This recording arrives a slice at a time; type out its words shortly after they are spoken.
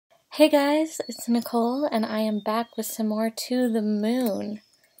Hey guys, it's Nicole, and I am back with some more To the Moon.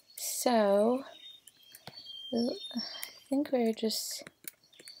 So, I think we're just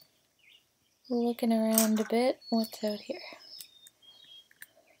looking around a bit. What's out here?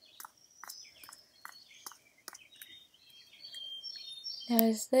 Now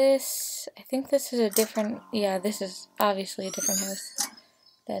is this, I think this is a different, yeah, this is obviously a different house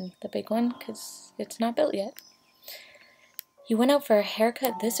than the big one, because it's not built yet. You went out for a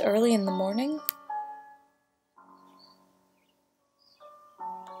haircut this early in the morning?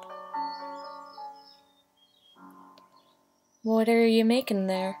 What are you making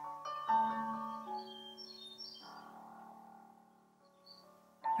there?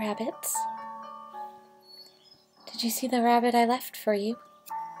 Rabbits? Did you see the rabbit I left for you?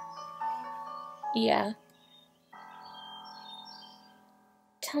 Yeah.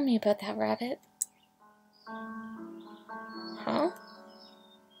 Tell me about that rabbit. Huh?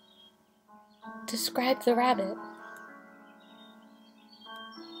 Describe the rabbit.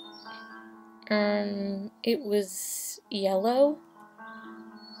 It was yellow.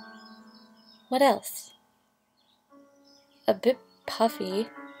 What else? A bit puffy.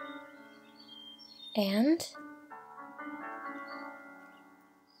 And?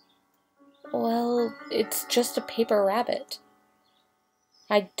 Well, it's just a paper rabbit.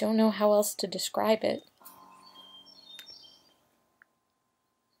 I don't know how else to describe it.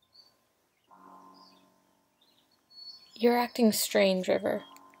 You're acting strange, River.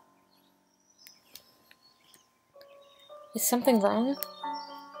 Is something wrong?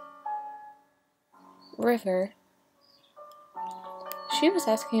 River. She was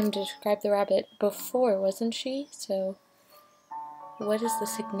asking him to describe the rabbit before, wasn't she? So, what is the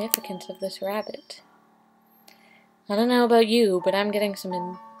significance of this rabbit? I don't know about you, but I'm getting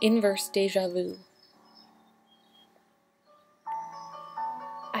some inverse deja vu.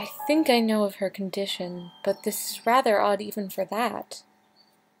 I think I know of her condition, but this is rather odd even for that.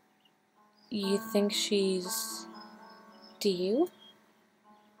 You think she's... Do you?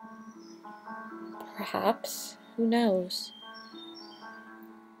 Perhaps. Who knows?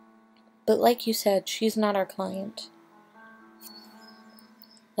 But like you said, she's not our client.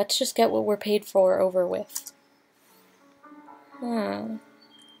 Let's just get what we're paid for over with.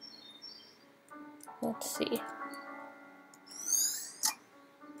 Let's see.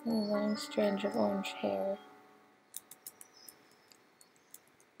 A long strange of orange hair.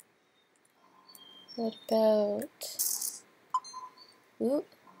 What about... Ooh,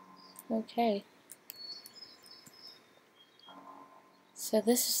 okay. So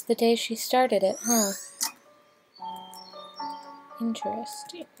this is the day she started it, huh?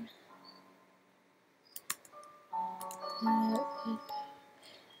 Interesting.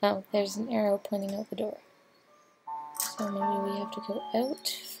 Oh, there's an arrow pointing out the door. So maybe we have to go out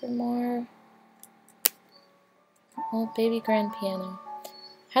for more... Old baby grand piano.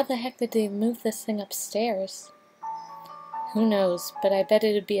 How the heck did they move this thing upstairs? Who knows, but I bet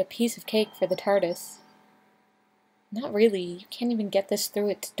it'd be a piece of cake for the TARDIS. Not really, you can't even get this through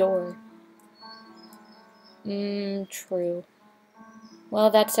its door. True. Well,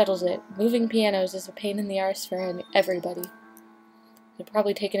 that settles it. Moving pianos is a pain in the arse for everybody. It'd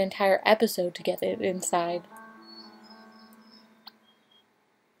probably take an entire episode to get it inside.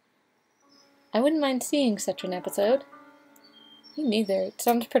 I wouldn't mind seeing such an episode. Me neither. It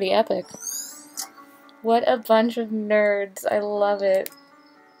sounds pretty epic. What a bunch of nerds. I love it.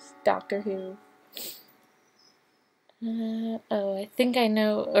 Doctor Who. Oh, I think I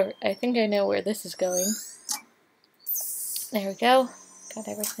know where this is going. There we go. Got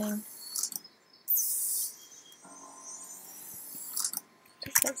everything. What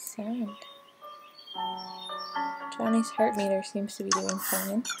does that sound? Johnny's heart meter seems to be doing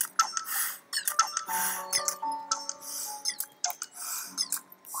fine.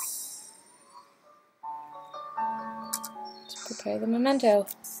 Let's prepare the memento.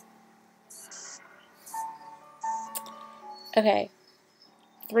 Okay.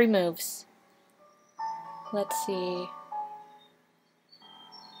 3 moves. Let's see.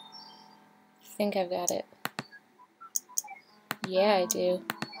 I think I've got it. Yeah, I do.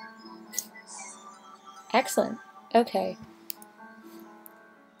 Excellent. Okay.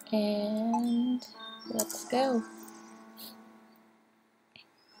 And let's go.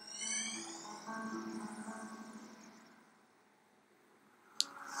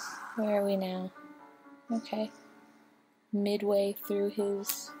 Where are we now? Okay. Midway through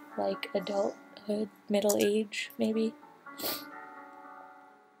his, like, adulthood, middle age, maybe.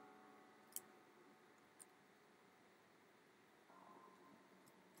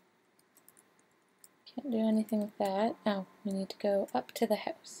 Can't do anything with that. Oh, we need to go up to the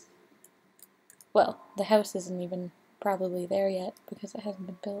house. Well, the house isn't even probably there yet because it hasn't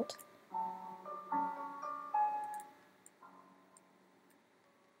been built.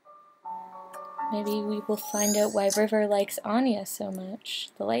 Maybe we will find out why River likes Anya so much,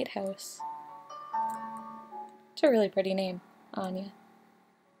 the lighthouse. It's a really pretty name, Anya.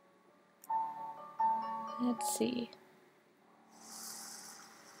 Let's see.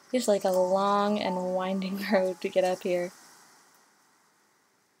 It's like a long and winding road to get up here.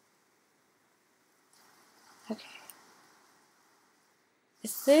 Okay.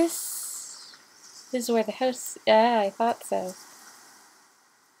 This is where the house... Ah, I thought so.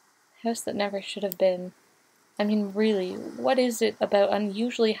 House that never should have been. I mean, really, what is it about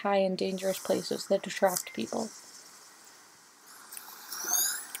unusually high and dangerous places that attract people?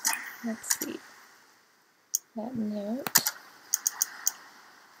 Let's see. That note.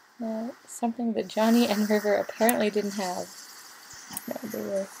 Something that Johnny and River apparently didn't have. No, they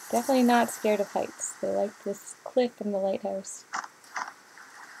were definitely not scared of heights. They liked this cliff and the lighthouse.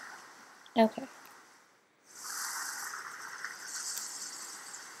 Okay.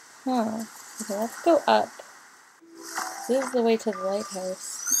 Huh. Okay, let's go up. This is the way to the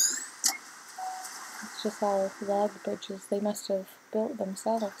lighthouse. It's just all log bridges they must have built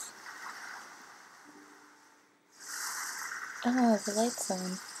themselves. Oh, the light's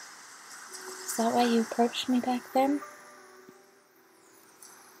on. Is that why you approached me back then?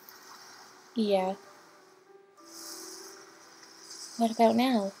 Yeah. What about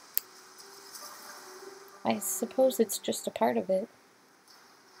now? I suppose it's just a part of it.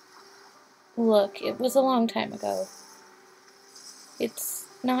 Look, it was a long time ago. It's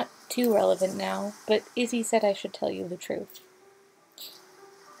not too relevant now, but Izzy said I should tell you the truth.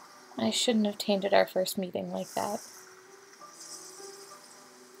 I shouldn't have tainted our first meeting like that.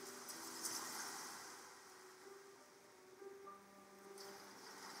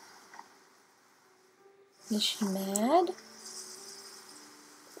 Is she mad?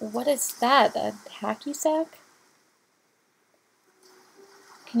 What is that, a hacky sack?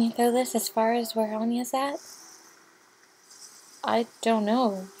 Can you throw this as far as where Anya's at? I don't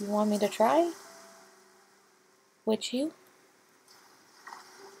know. You want me to try? Would you?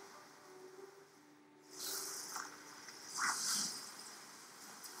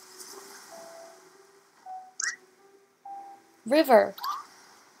 River!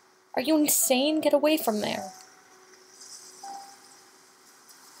 Are you insane? Get away from there!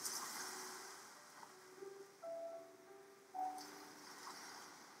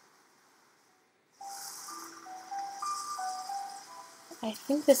 I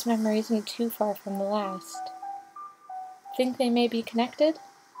think this memory isn't too far from the last. Think they may be connected?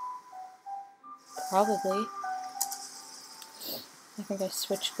 Probably. I think I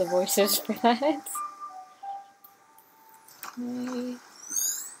switched the voices for that. Okay.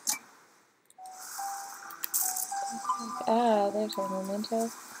 Ah, there's our memento.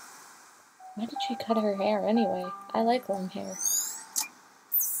 Why did she cut her hair anyway? I like long hair.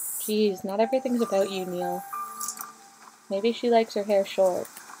 Jeez, not everything's about you, Neil. Maybe she likes her hair short.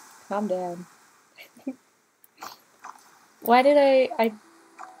 Calm down. Why did I...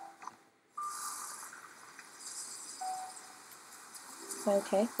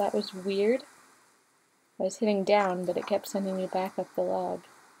 Okay, that was weird. I was hitting down, but it kept sending me back up the log.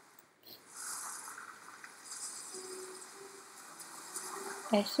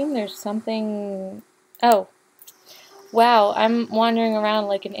 I assume there's something... Oh. Wow, I'm wandering around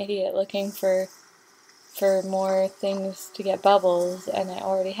like an idiot looking for more things to get bubbles, and I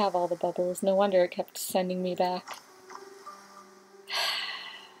already have all the bubbles. No wonder it kept sending me back.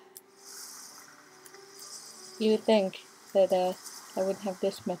 You would think that I wouldn't have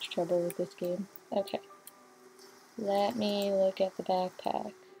this much trouble with this game. Okay. Let me look at the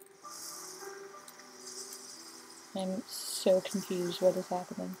backpack. I'm so confused what is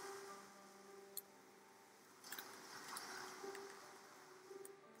happening.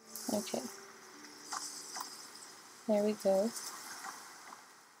 Okay. There we go.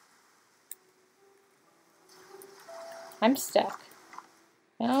 I'm stuck.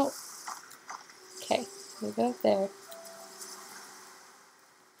 No. Okay, we go there.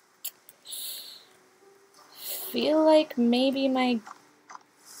 Feel like maybe my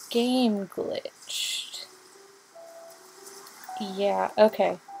game glitched. Yeah,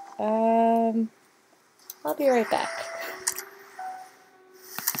 okay. I'll be right back.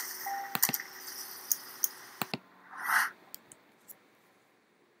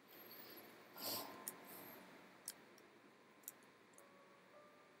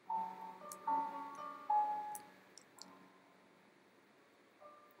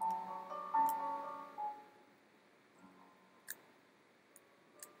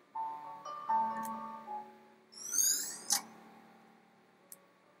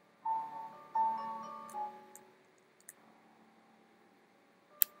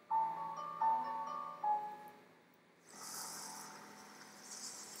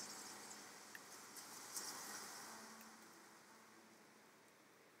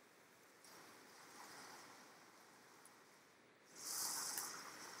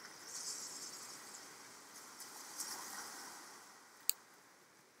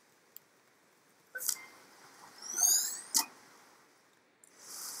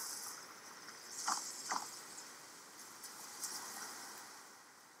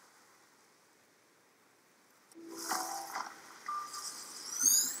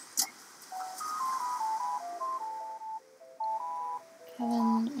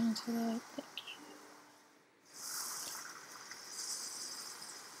 Haven't answered that.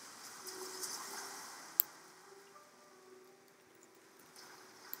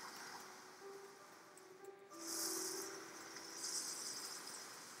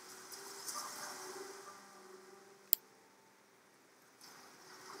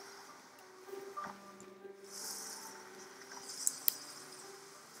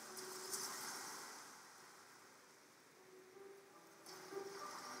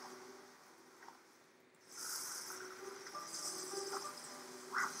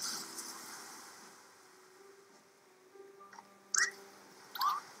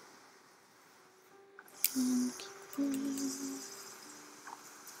 Thank you. And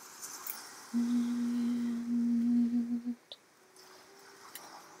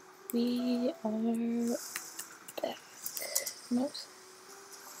we are back. Most.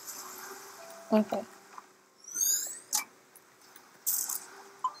 Okay.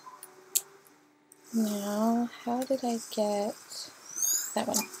 Now, how did I get that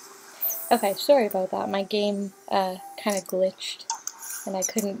one? Okay, sorry about that. My game kind of glitched, and I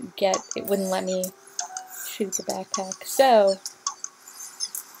couldn't get, it wouldn't let me shoot the backpack. So,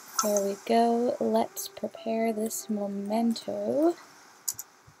 there we go. Let's prepare this memento.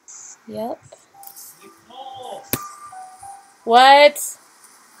 Yep. Nicole! What?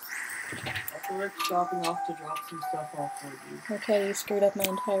 We're stopping off to drop some stuff off for you. Okay, you screwed up my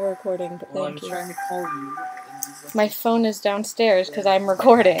entire recording, but Well, thank you. I was trying to call you. My phone is downstairs because I'm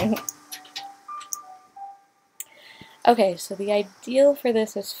recording. Okay, so the ideal for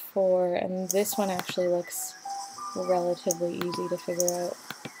this is 4, and this one actually looks relatively easy to figure out.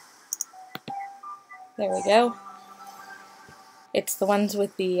 There we go. It's the ones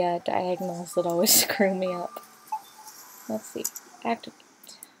with the diagonals that always screw me up. Let's see. Activate.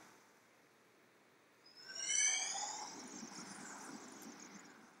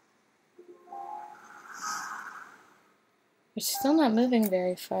 We're still not moving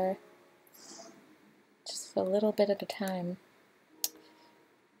very far. Just a little bit at a time.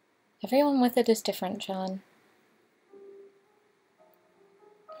 Everyone with it is different, John.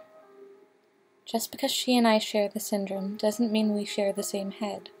 Just because she and I share the syndrome doesn't mean we share the same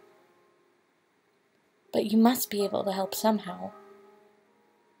head. But you must be able to help somehow.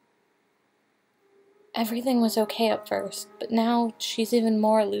 Everything was okay at first, but now she's even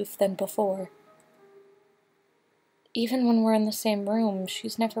more aloof than before. Even when we're in the same room,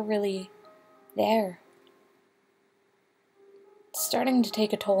 she's never really there. It's starting to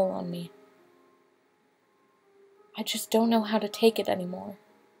take a toll on me. I just don't know how to take it anymore.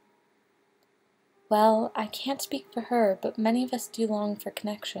 Well, I can't speak for her, but many of us do long for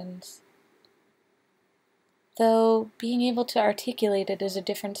connections. Though, being able to articulate it is a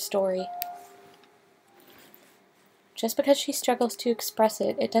different story. Just because she struggles to express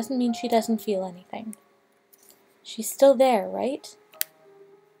it, it doesn't mean she doesn't feel anything. She's still there, right?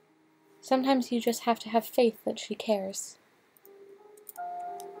 Sometimes you just have to have faith that she cares.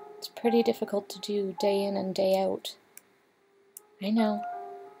 It's pretty difficult to do day in and day out. I know.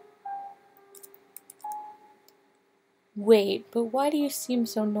 Wait, but why do you seem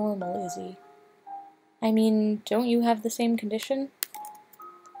so normal, Izzy? I mean, don't you have the same condition?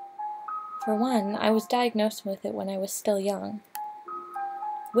 For one, I was diagnosed with it when I was still young.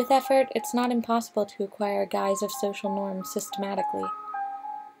 With effort, it's not impossible to acquire a guise of social norms systematically.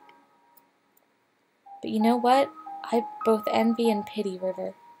 But you know what? I both envy and pity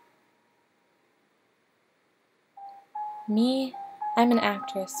River. Me, I'm an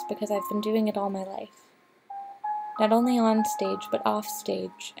actress because I've been doing it all my life. Not only on stage, but off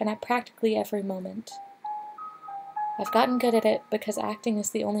stage, and at practically every moment. I've gotten good at it because acting is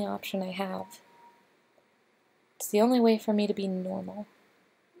the only option I have. It's the only way for me to be normal.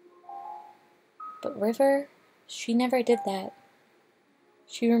 But River, she never did that.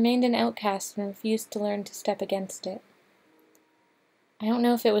 She remained an outcast and refused to learn to step against it. I don't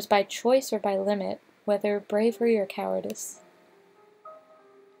know if it was by choice or by limit, whether bravery or cowardice.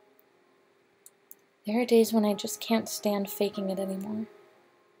 There are days when I just can't stand faking it anymore.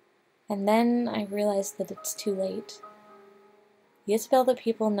 And then I realize that it's too late. The Isabel that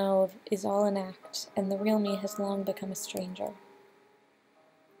people know of is all an act, and the real me has long become a stranger.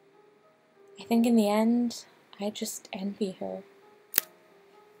 I think in the end, I just envy her.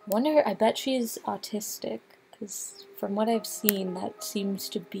 I bet she's autistic, because from what I've seen, that seems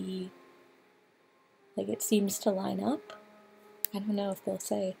to be, it seems to line up. I don't know if they'll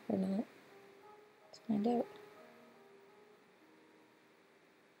say or not. Let's find out.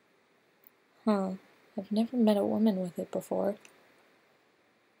 Huh, I've never met a woman with it before.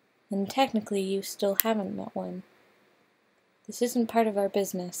 And technically, you still haven't met one. This isn't part of our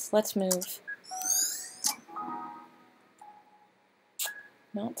business. Let's move.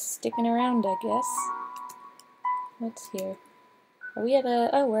 Not sticking around, I guess. What's here? Are we at a...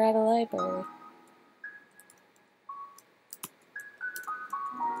 Oh, we're at a library.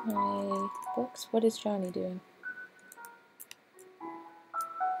 My books? What is Johnny doing?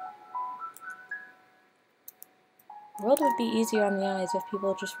 The world would be easier on the eyes if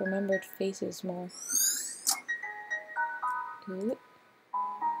people just remembered faces more. Ooh.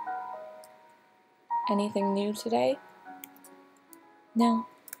 Anything new today? No.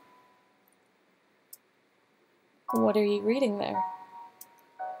 What are you reading there?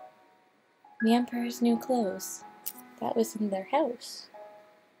 The Emperor's New Clothes. That was in their house.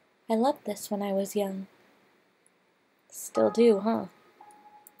 I loved this when I was young. Still do, huh?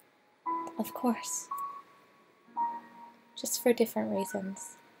 Of course. Just for different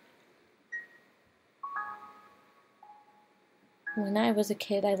reasons. When I was a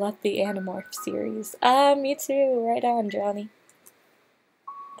kid, I loved the Animorph series. Ah, me too. Right on, Johnny.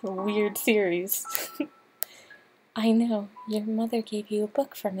 The weird series. I know. Your mother gave you a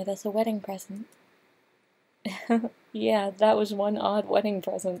book from it as a wedding present. Yeah, that was one odd wedding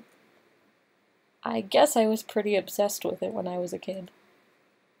present. I guess I was pretty obsessed with it when I was a kid.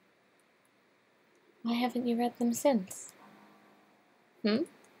 Why haven't you read them since?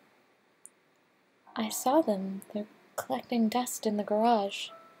 I saw them. They're collecting dust in the garage.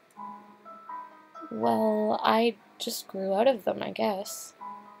 Well, I just grew out of them, I guess.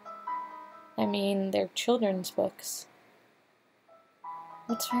 I mean, they're children's books.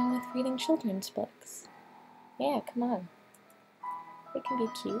 What's wrong with reading children's books? Yeah, come on. They can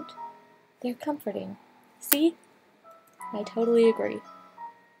be cute. They're comforting. See? I totally agree.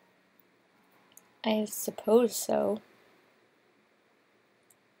 I suppose so.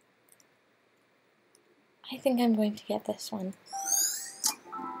 I think I'm going to get this one.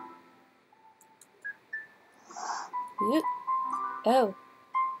 Ooh. Oh,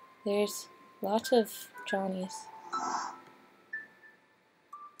 there's lots of Johnnies.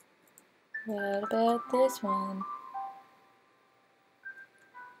 What about this one?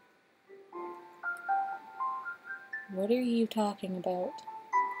 What are you talking about?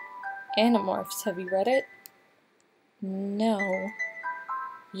 Animorphs, have you read it? No.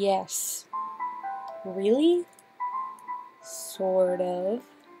 Yes. Really? Sort of.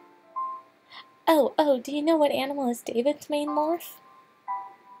 Oh, do you know what animal is David's main morph?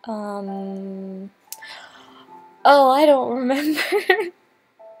 Oh, I don't remember.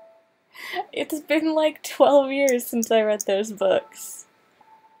 It's been like 12 years since I read those books.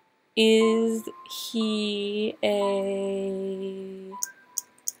 Is he a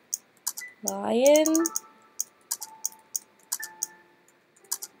lion?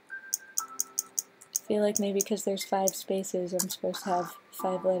 I feel like maybe because there's 5 spaces, I'm supposed to have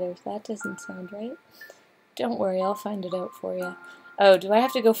 5 letters. That doesn't sound right. Don't worry, I'll find it out for you. Oh, do I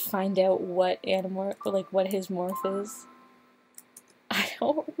have to go find out what animorph, like what his morph is? I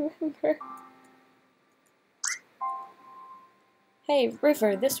don't remember. Hey,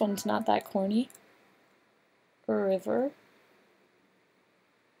 River, this one's not that corny. River.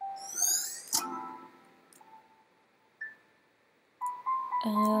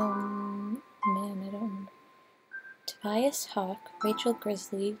 Man, I don't remember. Tobias Hawk, Rachel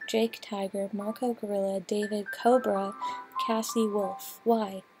Grizzly, Jake Tiger, Marco Gorilla, David Cobra, Cassie Wolf.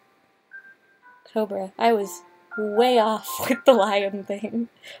 Why? Cobra. I was way off with the lion thing.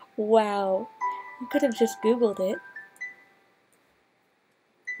 Wow. You could have just Googled it.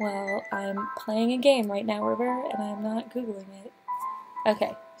 Well, I'm playing a game right now, River, and I'm not Googling it.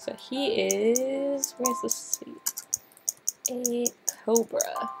 Okay, so he is... Where's the sleep? A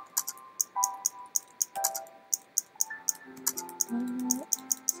cobra.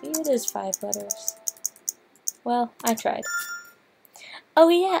 See, it is 5 letters. Well, I tried. Oh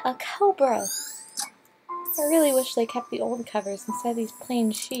yeah, a cobra! I really wish they kept the old covers instead of these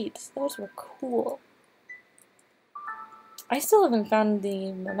plain sheets. Those were cool. I still haven't found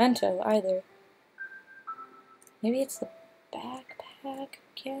the memento either. Maybe it's the backpack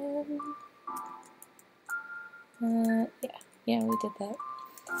again? Yeah, we did that.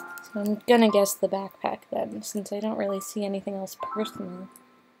 So I'm gonna guess the backpack then, since I don't really see anything else personal.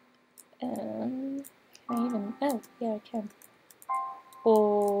 Can I even... Oh, yeah, I can.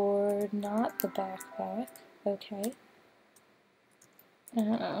 Or not the backpack. Okay.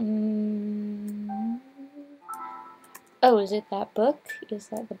 Oh, is it that book? Is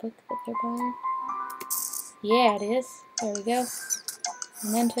that the book that they're buying? Yeah, it is. There we go.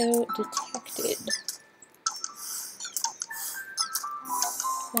 Memento detected.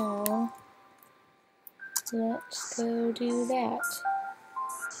 So... Let's go do that.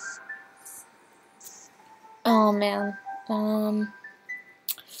 Oh man. The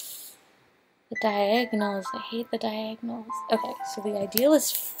diagonals. I hate the diagonals. Okay, so the ideal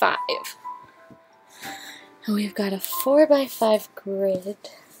is 5. And we've got a 4x5 grid.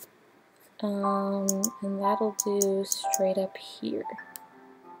 And that'll do straight up here.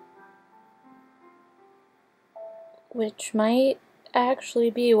 Which might actually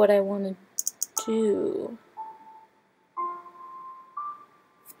be what I want to do.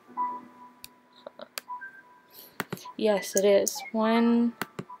 Yes, it is. 1,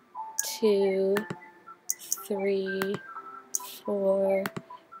 2, 3, 4,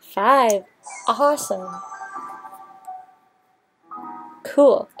 5. Awesome.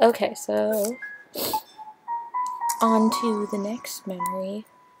 Cool. Okay, so on to the next memory.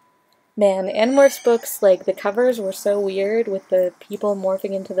 Man, Animorphs books, like, the covers were so weird with the people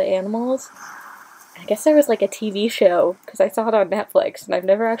morphing into the animals. I guess there was, like, a TV show, because I saw it on Netflix, and I've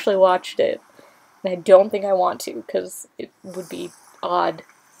never actually watched it. And I don't think I want to, because it would be odd.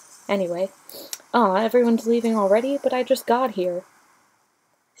 Anyway. Aw, everyone's leaving already, but I just got here.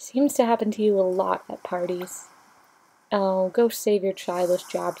 Seems to happen to you a lot at parties. Oh, go save your childish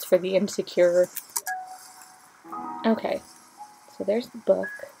jobs for the insecure. Okay, so there's the book.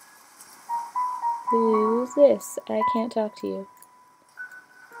 Who's this? I can't talk to you.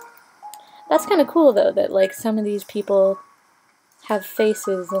 That's kind of cool, though, that, like, some of these people have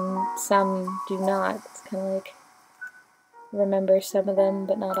faces and some do not. It's kind of like, remember some of them,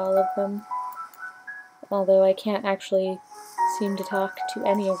 but not all of them. Although I can't actually seem to talk to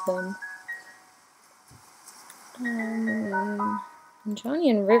any of them. And Johnny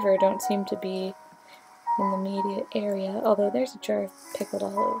and River don't seem to be in the immediate area, although there's a jar of pickled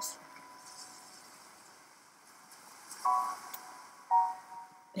olives.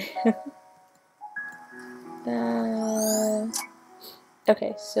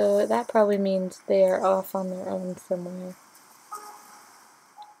 Okay, so that probably means they are off on their own somewhere.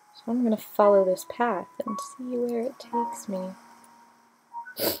 So I'm gonna follow this path and see where it takes me.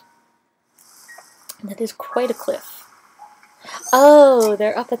 That is quite a cliff. Oh,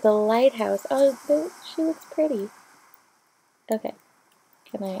 they're up at the lighthouse. Oh, she looks pretty. Okay.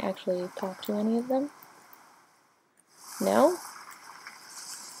 Can I actually talk to any of them? No?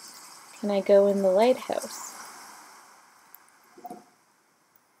 Can I go in the lighthouse?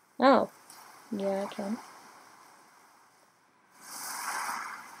 Oh. Yeah, I can.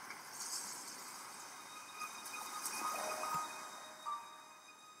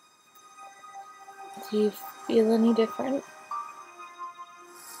 Do you feel any different?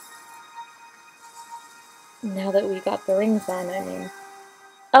 Now that we got the rings on, I mean.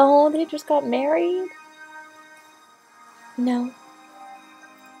 Oh, they just got married? No.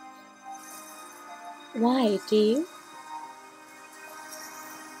 Why, do you?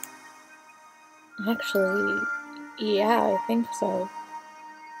 Actually, yeah, I think so.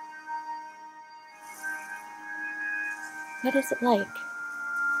 What is it like?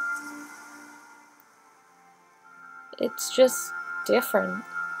 It's just different.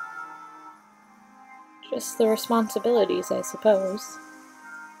 Just the responsibilities, I suppose.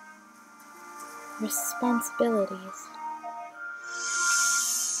 Responsibilities.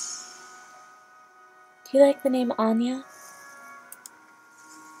 Do you like the name Anya?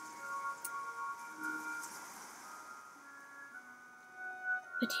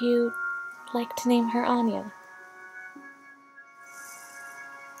 Would you like to name her Anya?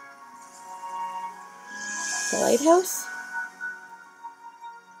 The lighthouse?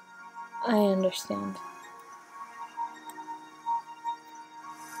 I understand.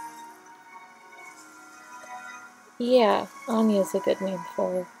 Yeah, Anya's a good name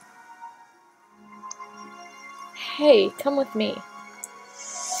for her. Hey, come with me.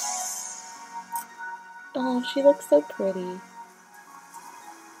 Oh, she looks so pretty.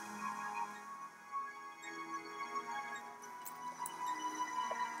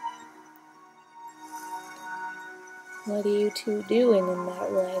 What are you two doing in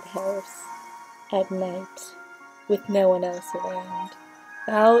that lighthouse at night with no one else around?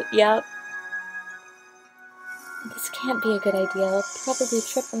 Oh, yep. This can't be a good idea. I'll probably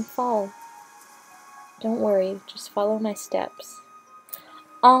trip and fall. Don't worry, just follow my steps.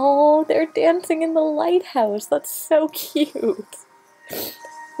 Oh, they're dancing in the lighthouse. That's so cute.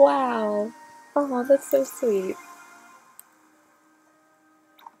 Wow. Oh, that's so sweet.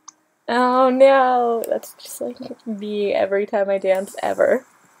 Oh no, that's just like me every time I dance ever.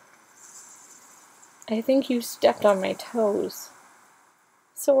 I think you stepped on my toes.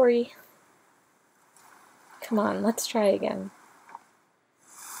 Sorry. Come on, let's try again.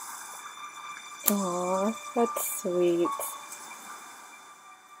 Aw, that's sweet.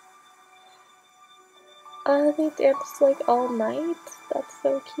 Oh, they danced like all night? That's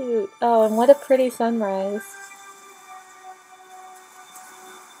so cute. Oh, and what a pretty sunrise.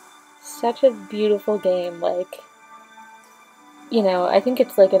 Such a beautiful game, like, you know, I think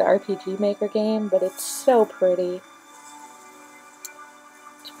it's like an RPG Maker game, but it's so pretty.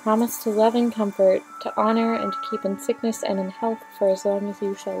 To promise to love and comfort, to honor and to keep in sickness and in health for as long as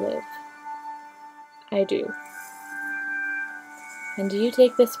you shall live. I do. And do you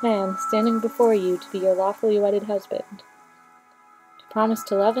take this man, standing before you, to be your lawfully wedded husband? To promise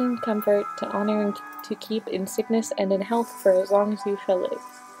to love and comfort, to honor and to keep in sickness and in health for as long as you shall live.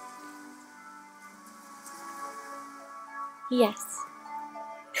 Yes.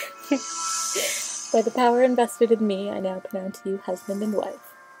 By the power invested in me, I now pronounce you husband and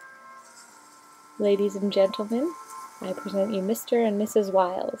wife. Ladies and gentlemen, I present you Mr. and Mrs.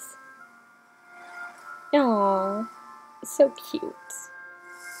 Wiles. Aww, so cute.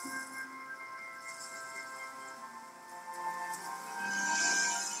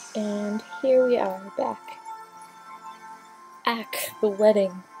 And here we are, back. Ack, the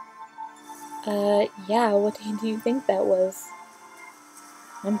wedding. Yeah, what do you think that was?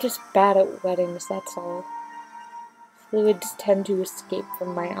 I'm just bad at weddings, that's all. Fluids tend to escape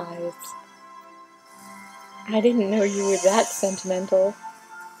from my eyes. I didn't know you were that sentimental.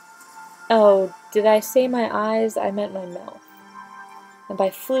 Oh, did I say my eyes? I meant my mouth. And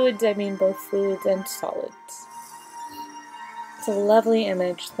by fluids, I mean both fluids and solids. It's a lovely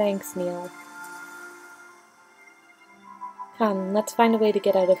image, thanks, Neil. Come, let's find a way to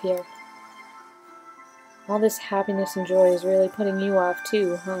get out of here. All this happiness and joy is really putting you off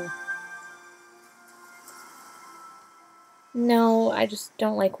too, huh? No, I just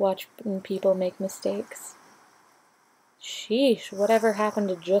don't like watching people make mistakes. Sheesh, whatever happened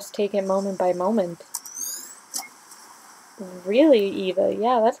to just take it moment by moment? Really, Eva?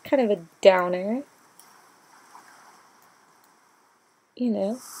 Yeah, that's kind of a downer. You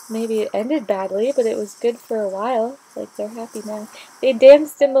know, maybe it ended badly, but it was good for a while. Like, they're happy now. They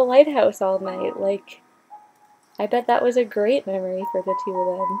danced in the lighthouse all night. Like, I bet that was a great memory for the two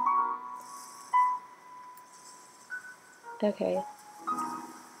of them. Okay.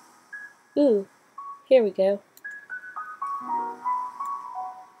 Ooh, here we go.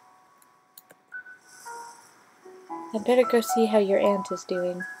 I'd better go see how your aunt is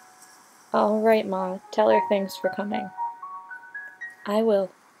doing. All right, Ma. Tell her thanks for coming. I will.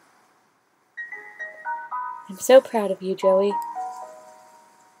 I'm so proud of you, Joey.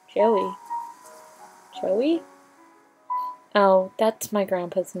 Joey? Joey? Oh, that's my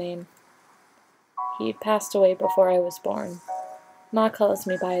grandpa's name. He passed away before I was born. Ma calls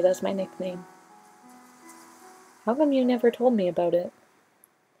me by it as my nickname. How come you never told me about it?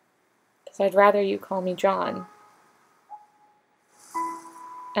 'Cause I'd rather you call me John.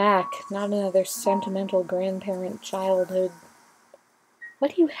 Ack, not another sentimental grandparent childhood.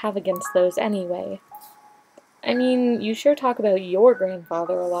 What do you have against those anyway? I mean, you sure talk about your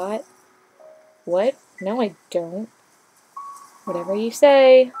grandfather a lot. What? No, I don't. Whatever you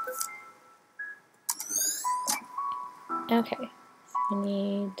say. Okay, so we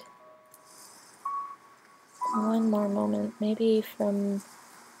need one more moment, maybe from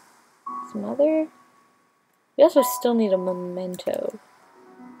his mother? We also still need a memento.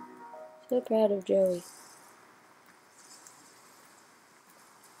 So proud of Joey.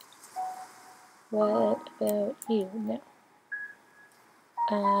 What about you? No.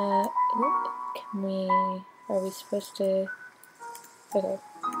 Can we... Are we supposed to... Okay.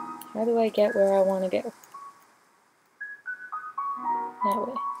 How do I get where I want to go? That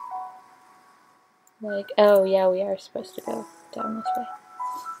way. Like, oh yeah, we are supposed to go down this way.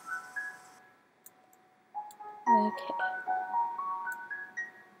 Okay.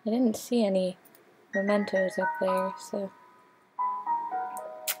 I didn't see any mementos up there, so...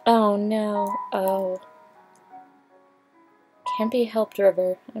 Oh no. Oh. Can't be helped,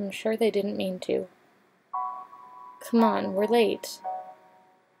 River. I'm sure they didn't mean to. Come on, we're late.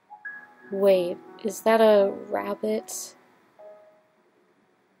 Wait, is that a rabbit?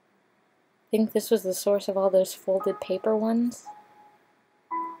 Think this was the source of all those folded paper ones?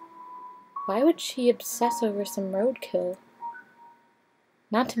 Why would she obsess over some roadkill?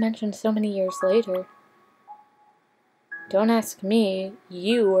 Not to mention so many years later. Don't ask me,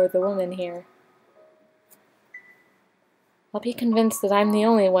 you are the woman here. I'll be convinced that I'm the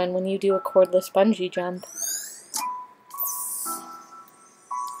only one when you do a cordless bungee jump.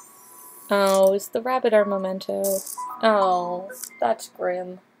 Oh, is the rabbit our memento? Oh, that's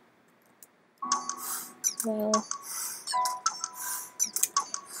grim. Well...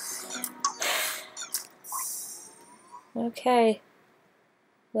 Okay.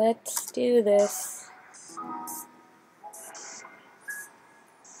 Let's do this.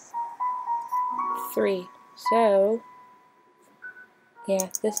 3. So, yeah,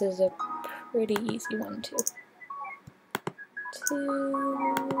 this is a pretty easy one too.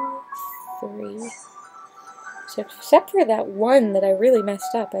 2, 3. So except for that one that I really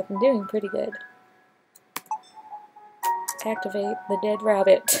messed up, I've been doing pretty good. Activate the dead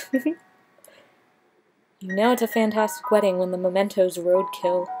rabbit. You know it's a fantastic wedding when the memento's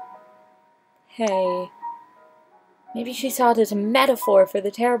roadkill. Hey. Maybe she saw it as a metaphor for the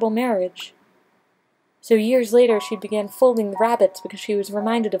terrible marriage. So years later she began folding the rabbits because she was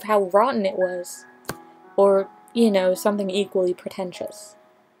reminded of how rotten it was. Or, you know, something equally pretentious.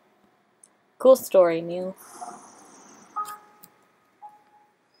 Cool story, Neil.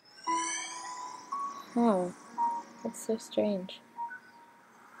 Oh, that's so strange.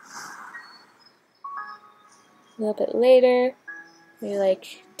 A little bit later, maybe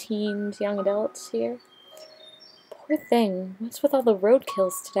like teens, young adults here. Poor thing, what's with all the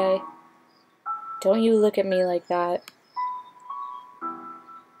roadkills today? Don't you look at me like that.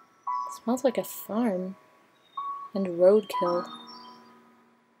 It smells like a farm. And roadkill.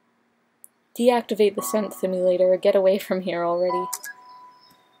 Deactivate the scent simulator, get away from here already.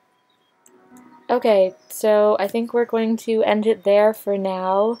 Okay, so I think we're going to end it there for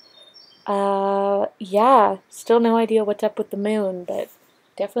now. Yeah, still no idea what's up with the moon, but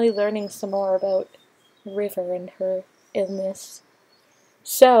definitely learning some more about River and her illness.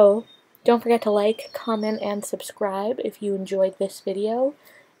 So, don't forget to like, comment, and subscribe if you enjoyed this video,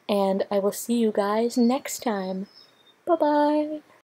 and I will see you guys next time. Bye-bye!